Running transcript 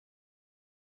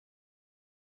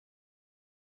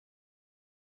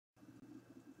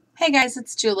Hey guys,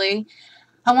 it's Julie.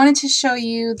 I wanted to show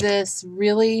you this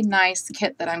really nice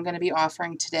kit that I'm going to be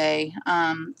offering today.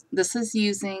 This is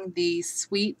using the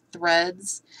Sweet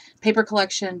Threads paper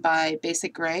collection by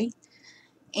Basic Gray.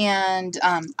 And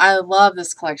I love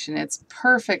this collection. It's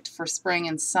perfect for spring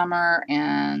and summer,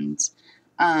 and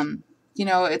you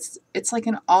know, it's like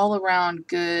an all-around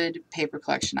good paper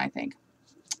collection, I think.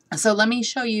 So let me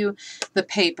show you the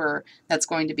paper that's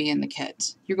going to be in the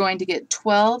kit. You're going to get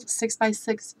 12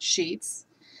 6x6 sheets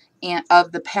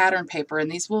of the pattern paper, and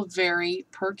these will vary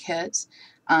per kit,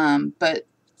 but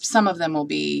some of them will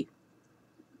be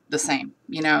the same.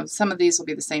 You know, some of these will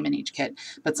be the same in each kit,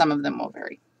 but some of them will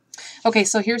vary. Okay,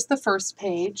 so here's the first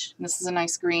page. This is a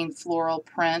nice green floral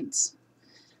print.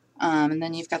 And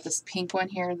then you've got this pink one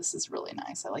here. This is really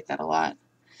nice. I like that a lot.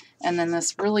 And then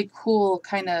this really cool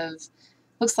kind of,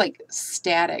 looks like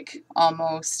static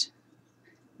almost,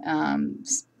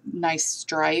 nice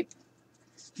stripe.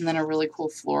 And then a really cool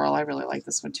floral. I really like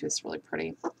this one too. It's really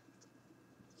pretty.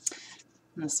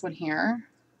 And this one here,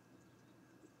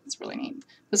 it's really neat.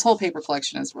 This whole paper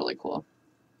collection is really cool.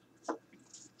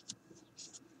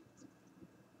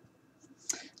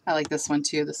 I like this one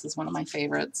too. This is one of my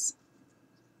favorites.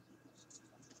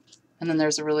 And then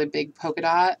there's a really big polka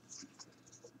dot.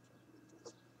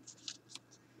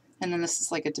 And then this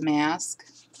is like a damask.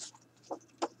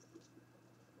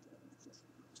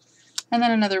 And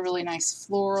then another really nice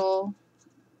floral.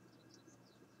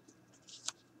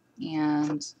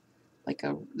 And like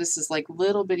this is like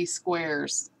little bitty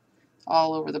squares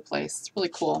all over the place. It's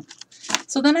really cool.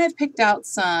 So then I've picked out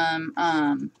some,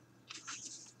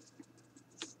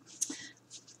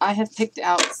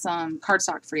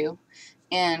 cardstock for you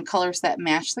in colors that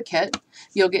match the kit.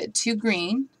 You'll get 2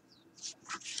 green,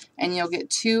 and you'll get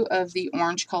 2 of the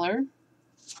orange color,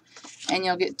 and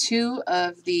you'll get 2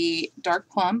 of the dark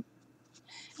plum,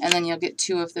 and then you'll get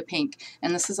 2 of the pink.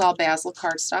 And this is all basil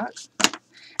cardstock.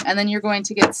 And then you're going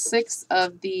to get 6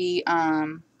 of the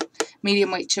medium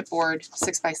weight chipboard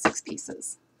 6x6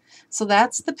 pieces. So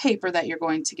that's the paper that you're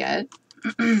going to get.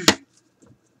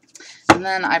 And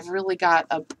then I've really got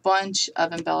a bunch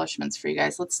of embellishments for you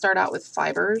guys. Let's start out with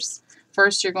fibers.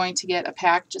 First, you're going to get a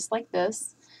pack just like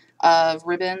this of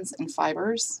ribbons and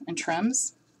fibers and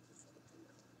trims.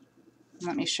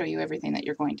 Let me show you everything that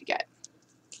you're going to get.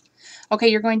 Okay,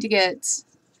 you're going to get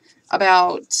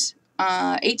about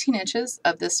 18 inches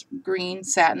of this green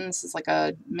satin. This is like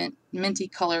a minty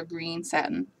color green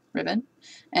satin ribbon.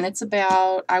 And it's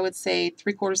about, I would say,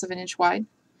 3/4 of an inch wide.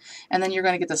 And then you're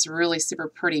going to get this really super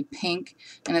pretty pink,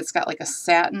 and it's got like a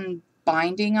satin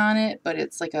binding on it, but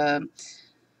it's like a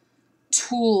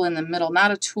tulle in the middle.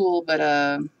 Not a tulle, but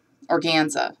a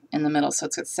organza in the middle. So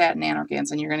it's got satin and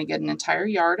organza, and you're going to get an entire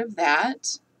yard of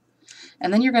that.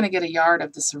 And then you're going to get a yard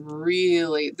of this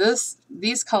really,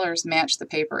 these colors match the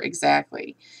paper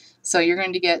exactly. So you're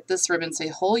going to get this ribbon, say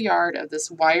a whole yard of this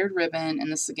wired ribbon,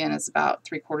 and this again is about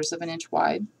 3/4 of an inch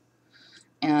wide.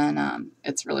 And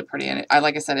it's really pretty, and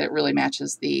like I said, it really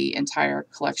matches the entire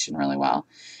collection really well.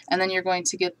 And then you're going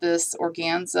to get this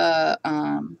organza,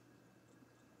 let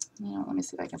me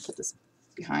see if I can put this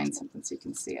behind something so you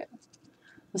can see it.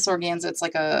 This organza, it's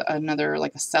like another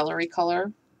like a celery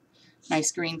color,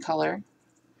 nice green color.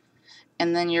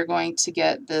 And then you're going to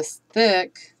get this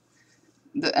thick,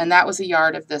 and that was a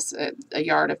yard of this, a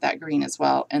yard of that green as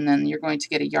well. And then you're going to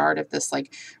get a yard of this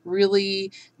like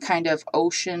really kind of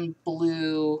ocean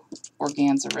blue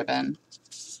organza ribbon.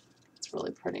 It's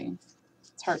really pretty.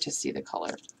 It's hard to see the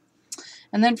color.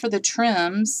 And then for the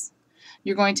trims,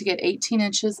 you're going to get 18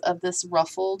 inches of this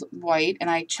ruffled white, and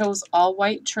I chose all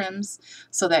white trims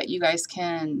so that you guys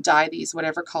can dye these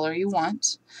whatever color you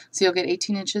want. So you'll get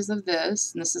 18 inches of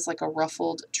this, and this is like a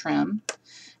ruffled trim.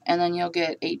 And then you'll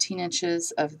get 18 inches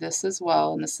of this as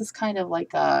well, and this is kind of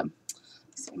like a,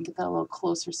 so I can get that a little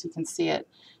closer so you can see it.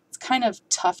 It's kind of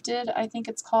tufted, I think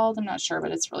it's called. I'm not sure,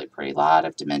 but it's really pretty. A lot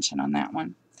of dimension on that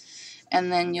one.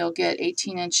 And then you'll get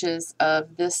 18 inches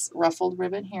of this ruffled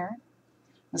ribbon here.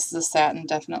 This is a satin,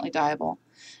 definitely dyeable.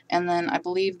 And then I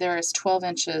believe there is 12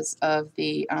 inches of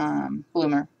the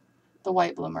bloomer, the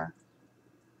white bloomer.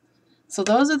 So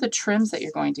those are the trims that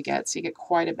you're going to get. So you get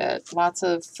quite a bit. Lots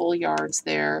of full yards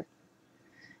there.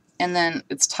 And then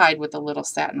it's tied with a little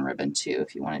satin ribbon too,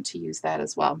 if you wanted to use that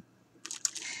as well.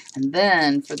 And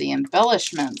then for the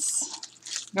embellishments,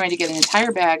 you're going to get an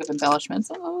entire bag of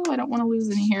embellishments. Oh, I don't want to lose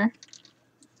any here.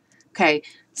 Okay,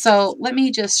 so let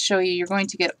me just show you. You're going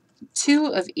to get 2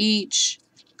 of each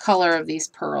color of these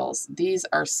pearls. These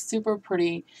are super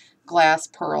pretty glass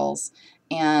pearls.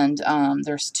 And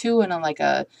there's 2 in like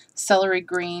a celery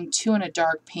green, 2 in a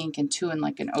dark pink, and 2 in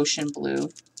like an ocean blue.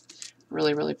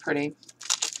 Really, really pretty.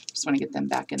 Just want to get them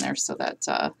back in there so that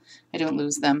I don't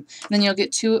lose them. And then you'll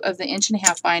get 2 of the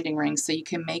 1.5" binding rings, so you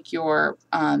can make your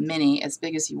mini as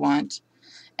big as you want.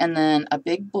 And then a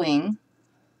big bling.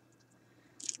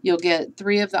 You'll get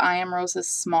 3 of the I Am Rose's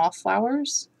small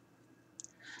flowers.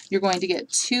 You're going to get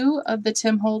 2 of the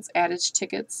Tim Holtz adage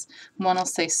tickets. One will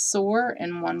say Soar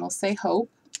and one will say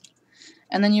Hope.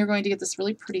 And then you're going to get this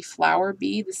really pretty flower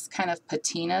bead. This is kind of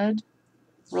patinaed.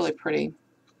 Really pretty.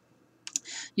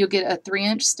 You'll get a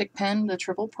 3-inch stick pin, the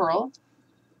triple pearl.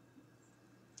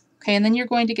 Okay, and then you're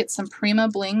going to get some Prima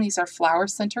bling. These are flower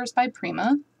centers by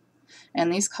Prima.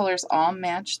 And these colors all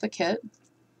match the kit.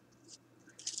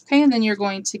 Okay, and then you're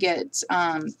going to get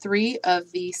 3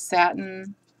 of the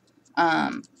satin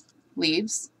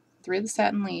leaves. 3 of the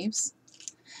satin leaves.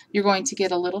 You're going to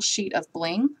get a little sheet of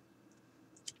bling.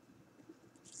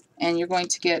 And you're going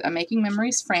to get a Making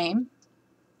Memories frame.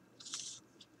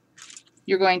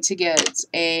 You're going to get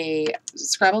a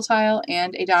Scrabble tile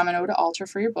and a domino to alter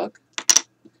for your book.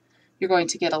 You're going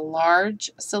to get a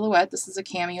large silhouette. This is a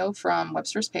cameo from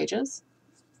Webster's Pages.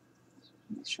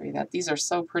 Let me show you that. These are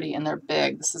so pretty and they're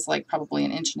big. This is like probably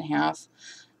 1.5 inches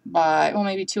by, well,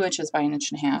 maybe 2 inches by 1.5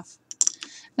 inches.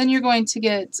 Then you're going to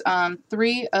get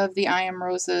 3 of the I Am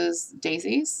Rose's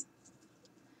daisies.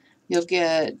 You'll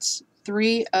get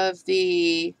 3 of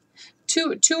the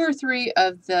two or 3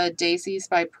 of the daisies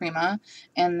by Prima,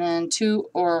 and then 1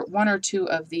 or 2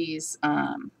 of these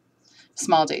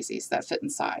small daisies that fit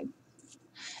inside.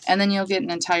 And then you'll get an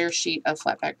entire sheet of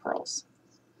flat back pearls,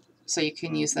 so you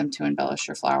can use them to embellish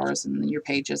your flowers and your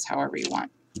pages however you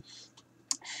want.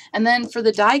 And then for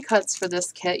the die cuts for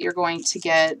this kit, you're going to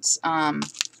get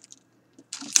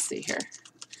let's see here.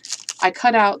 I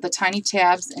cut out the tiny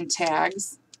tabs and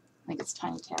tags. I think it's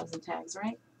tiny tabs and tags,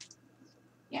 right?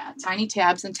 Yeah, tiny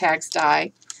tabs and tags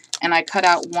die. And I cut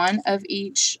out 1 of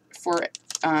each for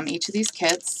each of these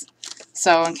kits.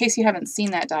 So in case you haven't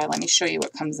seen that die, let me show you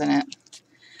what comes in it.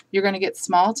 You're going to get a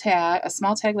small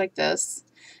tag like this.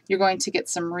 You're going to get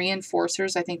some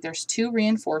reinforcers. I think there's 2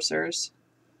 reinforcers.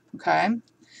 Okay.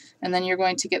 And then you're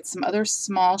going to get some other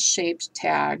small shaped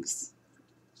tags.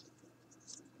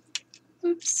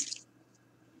 Oops.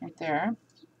 Right there.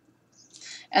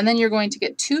 And then you're going to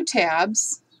get 2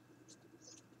 tabs.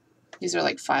 These are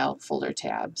like file folder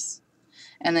tabs.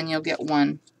 And then you'll get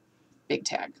 1 big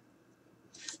tag.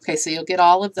 Okay, so you'll get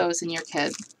all of those in your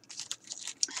kit.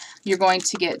 You're going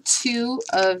to get 2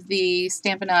 of the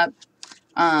Stampin' Up!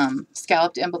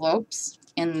 Scalloped envelopes.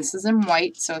 And this is in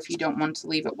white, so if you don't want to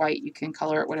leave it white, you can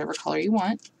color it whatever color you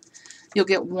want. You'll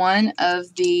get 1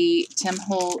 of the Tim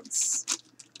Holtz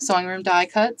Sewing Room die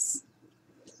cuts.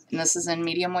 And this is in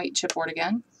medium weight chipboard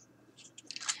again.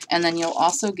 And then you'll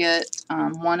also get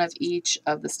 1 of each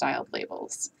of the styled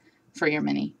labels for your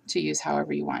mini to use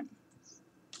however you want.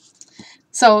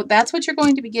 So that's what you're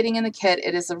going to be getting in the kit.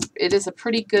 It is a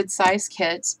pretty good size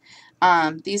kit.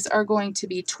 These are going to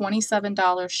be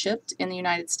 $27 shipped in the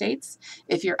United States.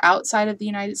 If you're outside of the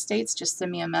United States, just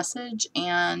send me a message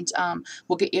and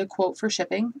we'll get you a quote for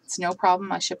shipping. It's no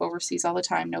problem. I ship overseas all the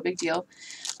time. No big deal.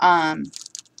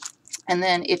 And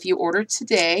then if you order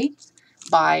today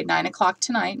by 9 o'clock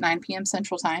tonight, 9 p.m.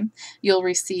 Central Time, you'll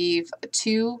receive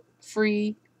 2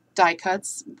 free die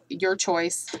cuts, your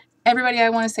choice. Everybody, I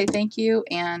want to say thank you,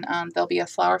 and there'll be a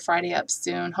Flower Friday up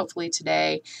soon, hopefully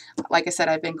today. Like I said,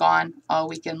 I've been gone all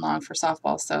weekend long for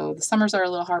softball, so the summers are a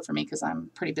little hard for me because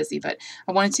I'm pretty busy, but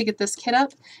I wanted to get this kit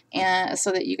up and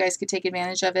so that you guys could take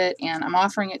advantage of it, and I'm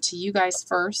offering it to you guys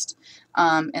first,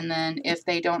 and then if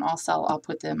they don't all sell, I'll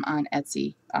put them on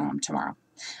Etsy tomorrow.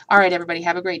 All right, everybody,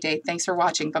 have a great day. Thanks for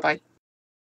watching. Bye-bye.